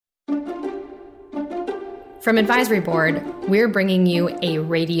From Advisory Board, we're bringing you a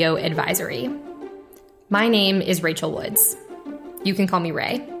radio advisory. My name is Rachel Woods. You can call me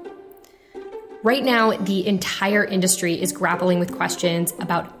Ray. Right now, the entire industry is grappling with questions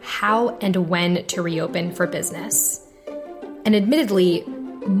about how and when to reopen for business. And admittedly,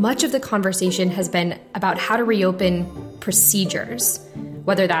 much of the conversation has been about how to reopen procedures,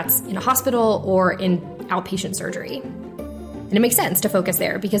 whether that's in a hospital or in outpatient surgery. And it makes sense to focus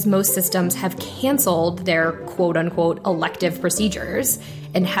there because most systems have canceled their quote-unquote elective procedures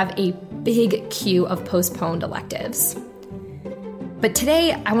and have a big queue of postponed electives. But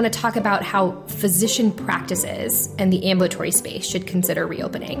today, I want to talk about how physician practices and the ambulatory space should consider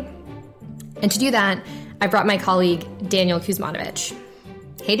reopening. And to do that, I brought my colleague, Daniel Kuzmanovich.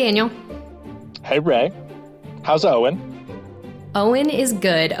 Hey, Daniel. Hey, Ray. How's Owen? Owen is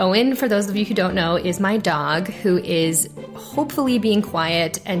good. Owen, for those of you who don't know, is my dog who is hopefully being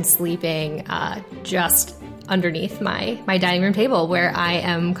quiet and sleeping just underneath my dining room table where I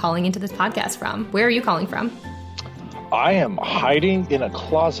am calling into this podcast from. Where are you calling from? I am hiding in a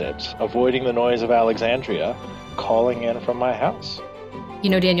closet, avoiding the noise of Alexandria, calling in from my house. You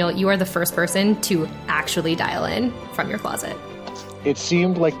know, Daniel, you are the first person to actually dial in from your closet. It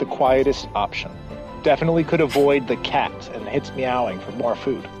seemed like the quietest option. Definitely could avoid the cat and its meowing for more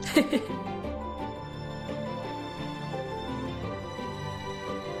food.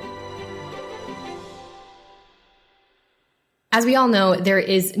 As we all know, there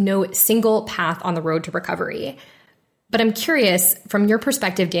is no single path on the road to recovery. But I'm curious, from your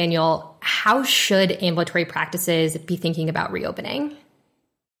perspective, Daniel, how should ambulatory practices be thinking about reopening?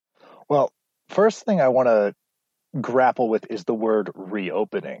 Well, first thing I want to grapple with is the word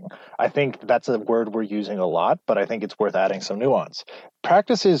reopening. I think that's a word we're using a lot, but I think it's worth adding some nuance.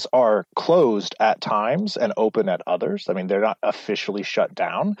 Practices are closed at times and open at others. I mean, they're not officially shut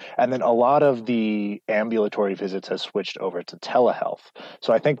down. And then a lot of the ambulatory visits have switched over to telehealth.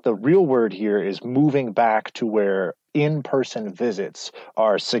 So I think the real word here is moving back to where in-person visits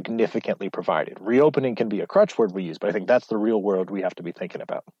are significantly provided. Reopening can be a crutch word we use, but I think that's the real world we have to be thinking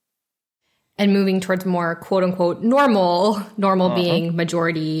about. And moving towards more quote-unquote normal being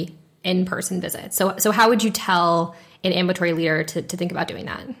majority in-person visits. So how would you tell an ambulatory leader to think about doing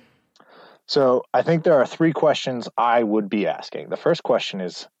that? So I think there are three questions I would be asking. The first question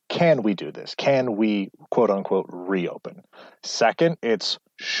is, can we do this? Can we quote-unquote reopen? Second, it's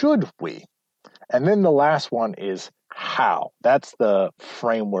should we? And then the last one is how? That's the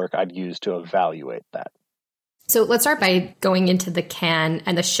framework I'd use to evaluate that. So let's start by going into the can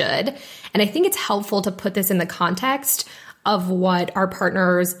and the should. And I think it's helpful to put this in the context of what our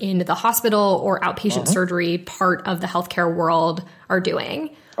partners in the hospital or outpatient surgery part of the healthcare world are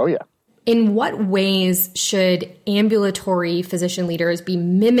doing. Oh, yeah. In what ways should ambulatory physician leaders be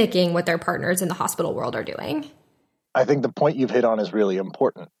mimicking what their partners in the hospital world are doing? I think the point you've hit on is really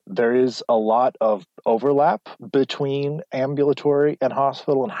important. There is a lot of overlap between ambulatory and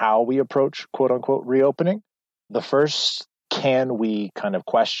hospital and how we approach quote unquote reopening. The first can we kind of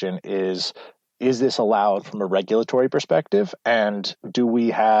question is this allowed from a regulatory perspective? And do we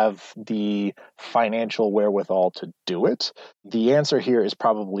have the financial wherewithal to do it? The answer here is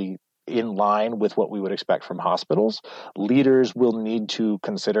probably in line with what we would expect from hospitals. Leaders will need to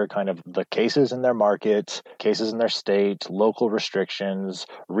consider kind of the cases in their market, cases in their state, local restrictions,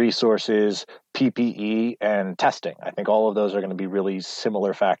 resources, PPE, and testing. I think all of those are going to be really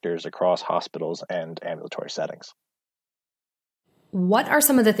similar factors across hospitals and ambulatory settings. What are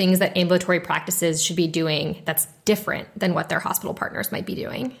some of the things that ambulatory practices should be doing that's different than what their hospital partners might be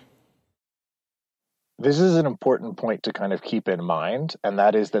doing? This is an important point to kind of keep in mind, and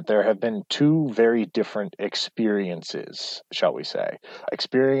that is that there have been two very different experiences, shall we say.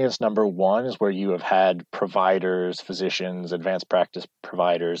 Experience number one is where you have had providers, physicians, advanced practice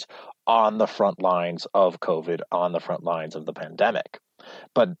providers on the front lines of COVID, on the front lines of the pandemic.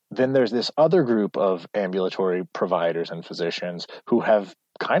 But then there's this other group of ambulatory providers and physicians who have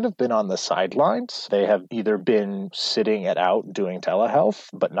kind of been on the sidelines. They have either been sitting it out doing telehealth,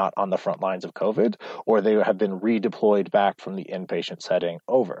 but not on the front lines of COVID, or they have been redeployed back from the inpatient setting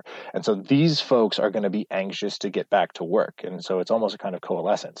over. And so these folks are going to be anxious to get back to work. And so it's almost a kind of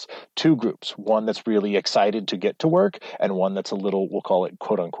coalescence. Two groups, one that's really excited to get to work and one that's a little, we'll call it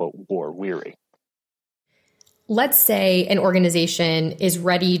quote unquote, war weary. Let's say an organization is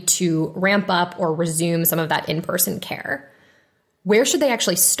ready to ramp up or resume some of that in-person care. Where should they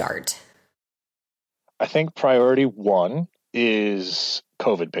actually start? I think priority one is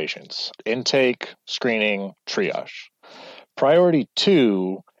COVID patients, intake, screening, triage. Priority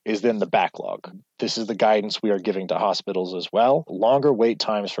two is then the backlog. This is the guidance we are giving to hospitals as well. Longer wait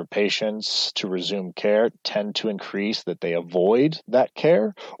times for patients to resume care tend to increase that they avoid that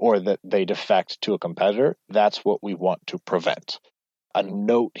care or that they defect to a competitor. That's what we want to prevent. A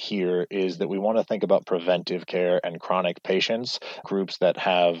note here is that we want to think about preventive care and chronic patients, groups that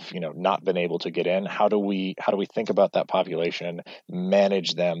have, not been able to get in. How do we think about that population,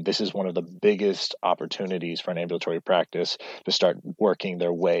 manage them? This is one of the biggest opportunities for an ambulatory practice to start working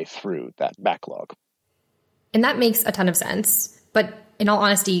their way through that backlog. And that makes a ton of sense. But in all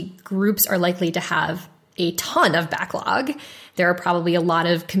honesty, groups are likely to have a ton of backlog. There are probably a lot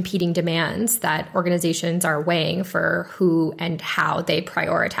of competing demands that organizations are weighing for who and how they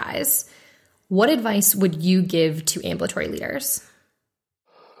prioritize. What advice would you give to ambulatory leaders?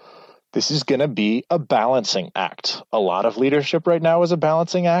 This is going to be a balancing act. A lot of leadership right now is a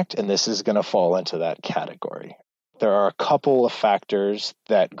balancing act, and this is going to fall into that category. There are a couple of factors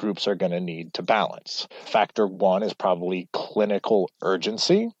that groups are going to need to balance. Factor one is probably clinical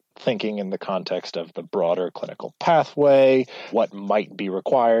urgency. Thinking in the context of the broader clinical pathway, what might be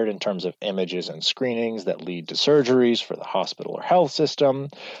required in terms of images and screenings that lead to surgeries for the hospital or health system.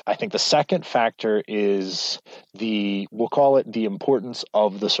 I think the second factor is we'll call it the importance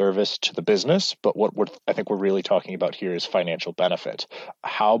of the service to the business, but I think we're really talking about here is financial benefit.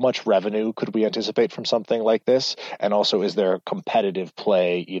 How much revenue could we anticipate from something like this? And also, is there a competitive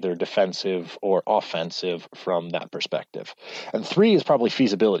play, either defensive or offensive from that perspective? And three is probably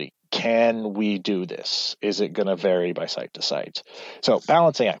feasibility. Can we do this? Is it going to vary by site to site? So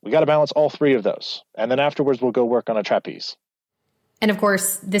balancing act. We got to balance all three of those. And then afterwards, we'll go work on a trapeze. And of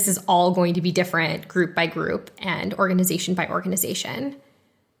course, this is all going to be different group by group and organization by organization.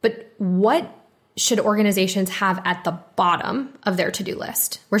 But what should organizations have at the bottom of their to-do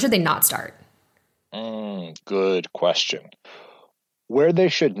list? Where should they not start? Good question. Where they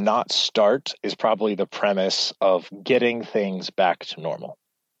should not start is probably the premise of getting things back to normal.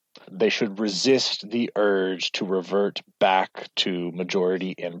 They should resist the urge to revert back to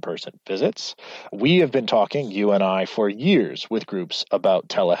majority in-person visits. We have been talking, you and I, for years with groups about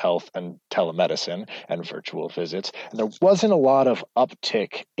telehealth and telemedicine and virtual visits, and there wasn't a lot of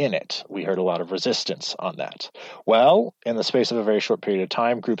uptick in it. We heard a lot of resistance on that. Well, in the space of a very short period of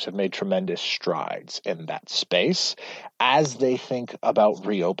time, groups have made tremendous strides in that space. As they think about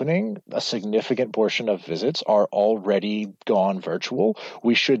reopening, a significant portion of visits are already gone virtual.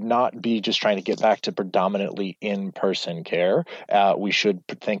 We should not be just trying to get back to predominantly in-person care. We should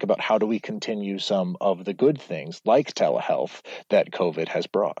think about how do we continue some of the good things like telehealth that COVID has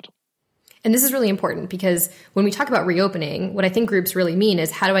brought. And this is really important because when we talk about reopening, what I think groups really mean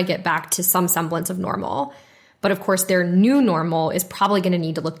is how do I get back to some semblance of normal? But of course, their new normal is probably going to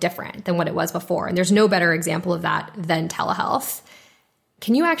need to look different than what it was before. And there's no better example of that than telehealth.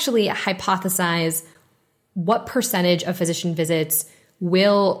 Can you actually hypothesize what percentage of physician visits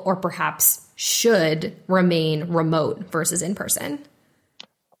will or perhaps should remain remote versus in person?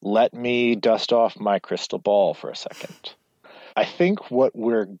 Let me dust off my crystal ball for a second. I think what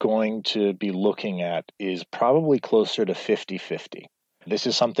we're going to be looking at is probably closer to 50-50. This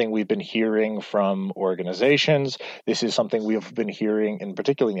is something we've been hearing from organizations. This is something we've been hearing, in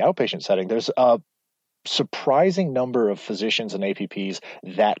particular in the outpatient setting. There's a surprising number of physicians and APPs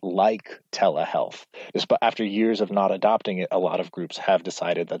that like telehealth. But after years of not adopting it, a lot of groups have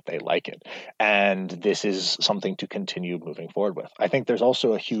decided that they like it. And this is something to continue moving forward with. I think there's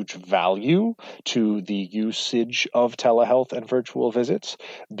also a huge value to the usage of telehealth and virtual visits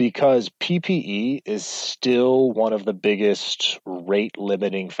because PPE is still one of the biggest rate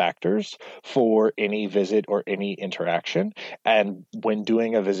limiting factors for any visit or any interaction. And when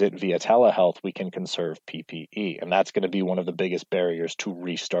doing a visit via telehealth, we can conserve PPE. And that's going to be one of the biggest barriers to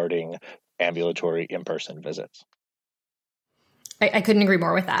restarting ambulatory in-person visits. I couldn't agree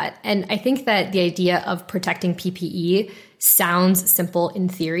more with that. And I think that the idea of protecting PPE sounds simple in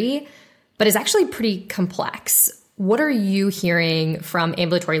theory, but is actually pretty complex. What are you hearing from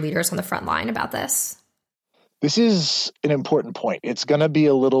ambulatory leaders on the front line about this? This is an important point. It's going to be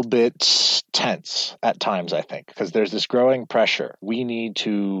a little bit tense at times, I think, because there's this growing pressure. We need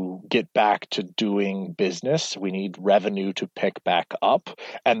to get back to doing business. We need revenue to pick back up.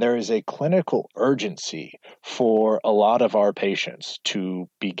 And there is a clinical urgency for a lot of our patients to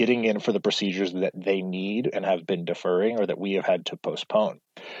be getting in for the procedures that they need and have been deferring or that we have had to postpone.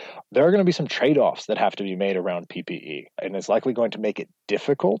 there are going to be some trade-offs that have to be made around PPE, and it's likely going to make it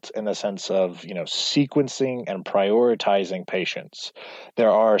difficult in the sense of, sequencing and prioritizing patients.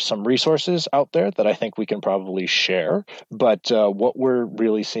 There are some resources out there that I think we can probably share, but what we're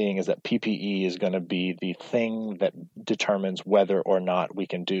really seeing is that PPE is going to be the thing that determines whether or not we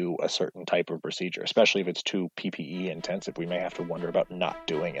can do a certain type of procedure, especially if it's too PPE intensive. We may have to wonder about not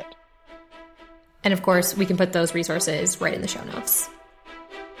doing it. And of course, we can put those resources right in the show notes.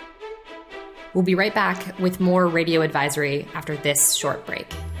 We'll be right back with more Radio Advisory after this short break.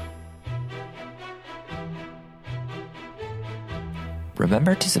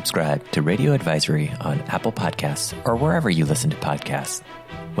 Remember to subscribe to Radio Advisory on Apple Podcasts or wherever you listen to podcasts.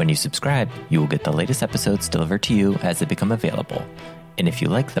 When you subscribe, you will get the latest episodes delivered to you as they become available. And if you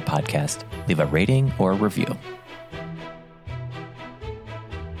like the podcast, leave a rating or a review.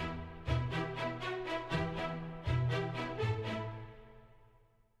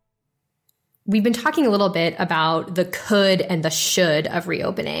 We've been talking a little bit about the could and the should of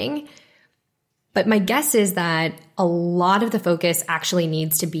reopening, but my guess is that a lot of the focus actually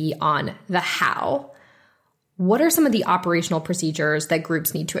needs to be on the how. What are some of the operational procedures that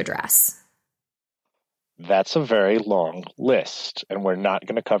groups need to address? That's a very long list, and we're not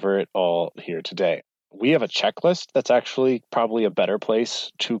going to cover it all here today. We have a checklist that's actually probably a better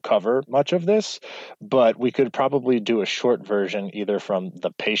place to cover much of this, but we could probably do a short version either from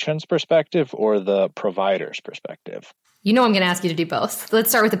the patient's perspective or the provider's perspective. I'm going to ask you to do both. Let's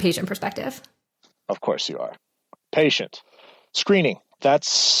start with the patient perspective. Of course you are. Patient. Screening.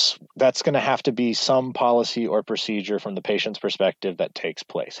 That's going to have to be some policy or procedure from the patient's perspective that takes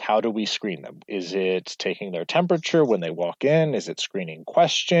place. How do we screen them? Is it taking their temperature when they walk in? Is it screening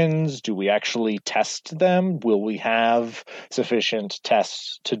questions? Do we actually test them? Will we have sufficient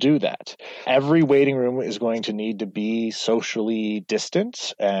tests to do that? Every waiting room is going to need to be socially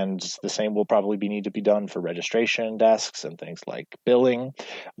distant, and the same will probably need to be done for registration desks and things like billing.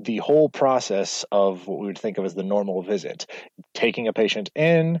 The whole process of what we would think of as the normal visit, taking a patient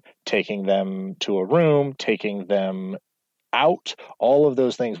in, taking them to a room, taking them out, all of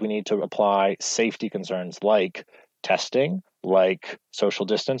those things we need to apply safety concerns like testing, like social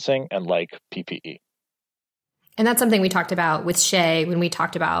distancing, and like PPE. And that's something we talked about with Shay when we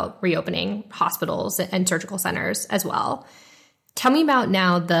talked about reopening hospitals and surgical centers as well. Tell me about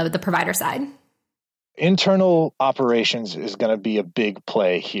now the provider side. Internal operations is going to be a big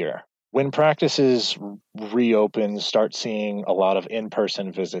play here. When practices reopen, start seeing a lot of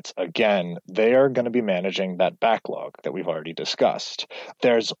in-person visits again, they are going to be managing that backlog that we've already discussed.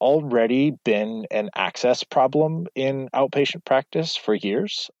 There's already been an access problem in outpatient practice for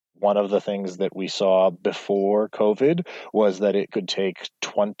years. One of the things that we saw before COVID was that it could take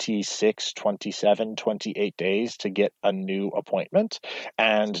 26, 27, 28 days to get a new appointment.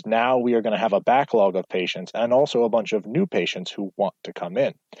 And now we are going to have a backlog of patients and also a bunch of new patients who want to come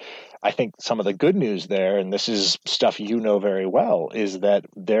in. I think some of the good news there, and this is stuff you know very well, is that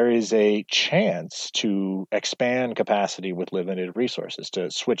there is a chance to expand capacity with limited resources, to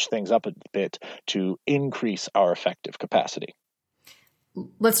switch things up a bit to increase our effective capacity.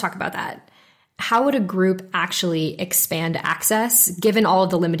 Let's talk about that. How would a group actually expand access given all of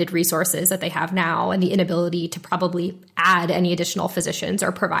the limited resources that they have now and the inability to probably add any additional physicians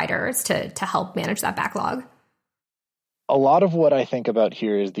or providers to help manage that backlog? A lot of what I think about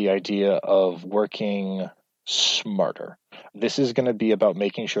here is the idea of working smarter. This is going to be about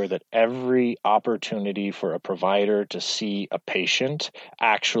making sure that every opportunity for a provider to see a patient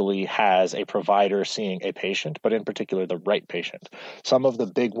actually has a provider seeing a patient, but in particular, the right patient. Some of the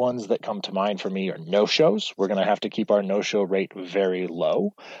big ones that come to mind for me are no-shows. We're going to have to keep our no-show rate very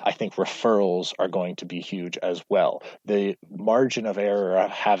low. I think referrals are going to be huge as well. The margin of error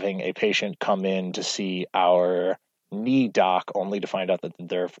of having a patient come in to see our knee doc only to find out that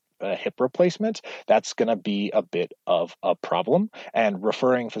they're a hip replacement, that's going to be a bit of a problem. And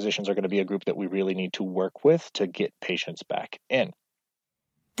referring physicians are going to be a group that we really need to work with to get patients back in.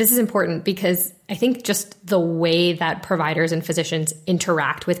 This is important because I think just the way that providers and physicians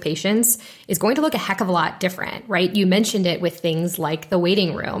interact with patients is going to look a heck of a lot different, right? You mentioned it with things like the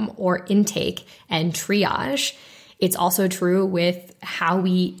waiting room or intake and triage. It's also true with how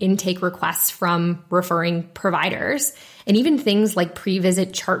we intake requests from referring providers. And even things like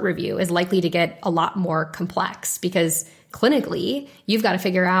pre-visit chart review is likely to get a lot more complex because clinically, you've got to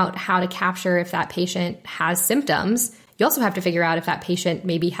figure out how to capture if that patient has symptoms. You also have to figure out if that patient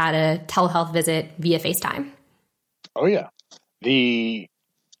maybe had a telehealth visit via FaceTime. Oh, yeah. The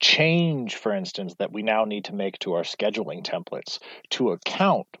change, for instance, that we now need to make to our scheduling templates to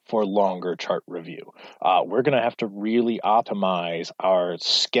account for longer chart review. We're going to have to really optimize our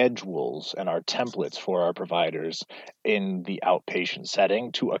schedules and our templates for our providers in the outpatient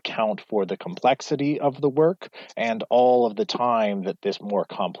setting to account for the complexity of the work and all of the time that this more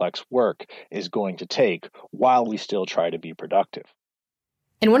complex work is going to take while we still try to be productive.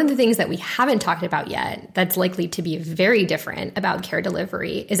 And one of the things that we haven't talked about yet that's likely to be very different about care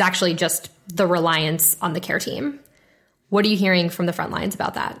delivery is actually just the reliance on the care team. What are you hearing from the front lines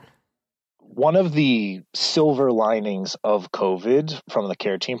about that? One of the silver linings of COVID from the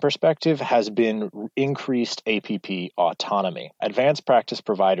care team perspective has been increased APP autonomy. Advanced practice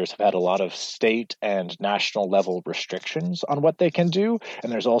providers have had a lot of state and national level restrictions on what they can do. And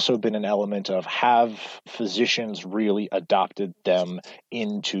there's also been an element of have physicians really adopted them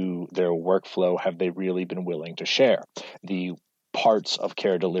into their workflow? Have they really been willing to share the parts of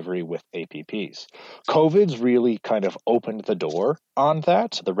care delivery with APPs? COVID's really kind of opened the door on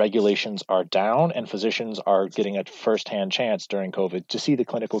that. The regulations are down and physicians are getting a firsthand chance during COVID to see the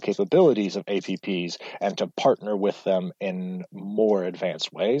clinical capabilities of APPs and to partner with them in more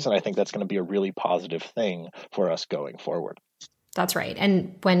advanced ways. And I think that's going to be a really positive thing for us going forward. That's right.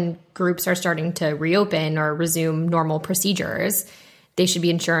 And when groups are starting to reopen or resume normal procedures, they should be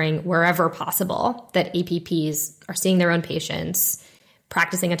ensuring wherever possible that APPs are seeing their own patients,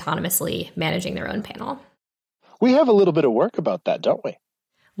 practicing autonomously, managing their own panel. We have a little bit of work about that, don't we?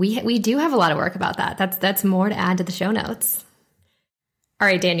 We do have a lot of work about that. That's more to add to the show notes. All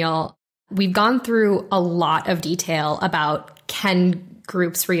right, Daniel, we've gone through a lot of detail about can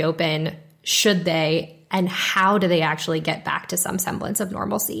groups reopen, should they, and how do they actually get back to some semblance of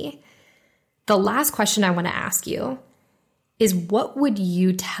normalcy? The last question I want to ask you is, what would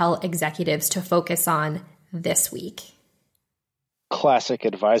you tell executives to focus on this week? Classic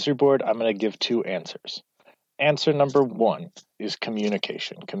advisory board. I'm going to give two answers. Answer number one is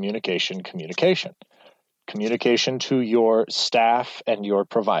communication. Communication to your staff and your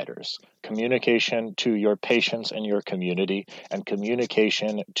providers, communication to your patients and your community, and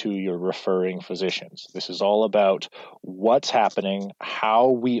communication to your referring physicians. This is all about what's happening, how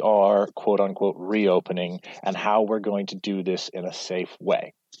we are, quote unquote, reopening, and how we're going to do this in a safe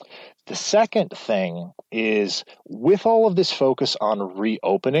way. The second thing is, with all of this focus on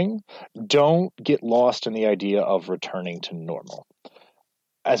reopening, don't get lost in the idea of returning to normal.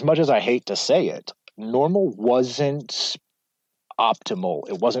 As much as I hate to say it, normal wasn't optimal.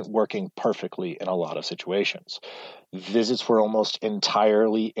 It wasn't working perfectly in a lot of situations. Visits were almost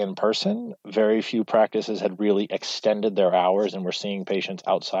entirely in person. Very few practices had really extended their hours and were seeing patients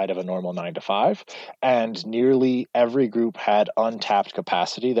outside of a normal 9 to 5. And nearly every group had untapped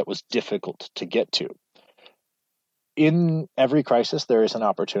capacity that was difficult to get to. In every crisis, there is an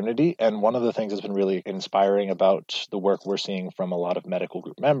opportunity. And one of the things that's been really inspiring about the work we're seeing from a lot of medical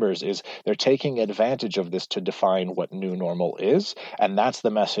group members is they're taking advantage of this to define what new normal is. And that's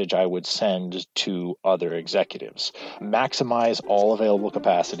the message I would send to other executives. Maximize all available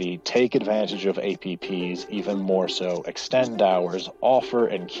capacity, take advantage of APPs, even more so, extend hours, offer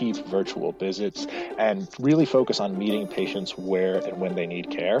and keep virtual visits, and really focus on meeting patients where and when they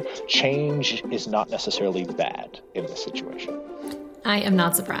need care. Change is not necessarily bad in this situation. I am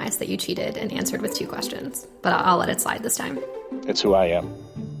not surprised that you cheated and answered with 2 questions, but I'll let it slide this time. It's who I am.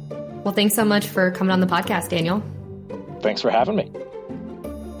 Well, thanks so much for coming on the podcast, Daniel. Thanks for having me.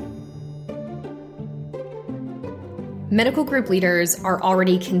 Medical group leaders are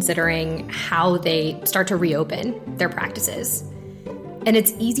already considering how they start to reopen their practices. And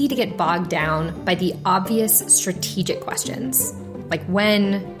it's easy to get bogged down by the obvious strategic questions, like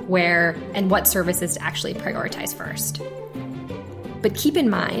when, where, and what services to actually prioritize first. But keep in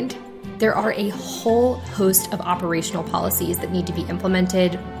mind, there are a whole host of operational policies that need to be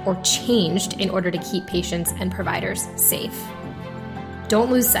implemented or changed in order to keep patients and providers safe.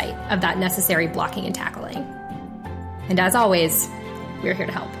 Don't lose sight of that necessary blocking and tackling. And as always, we're here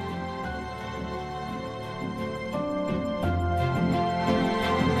to help.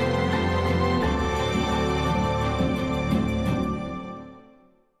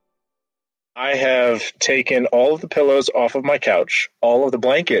 I have taken all of the pillows off of my couch, all of the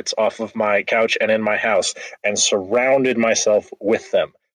blankets off of my couch and in my house, and surrounded myself with them.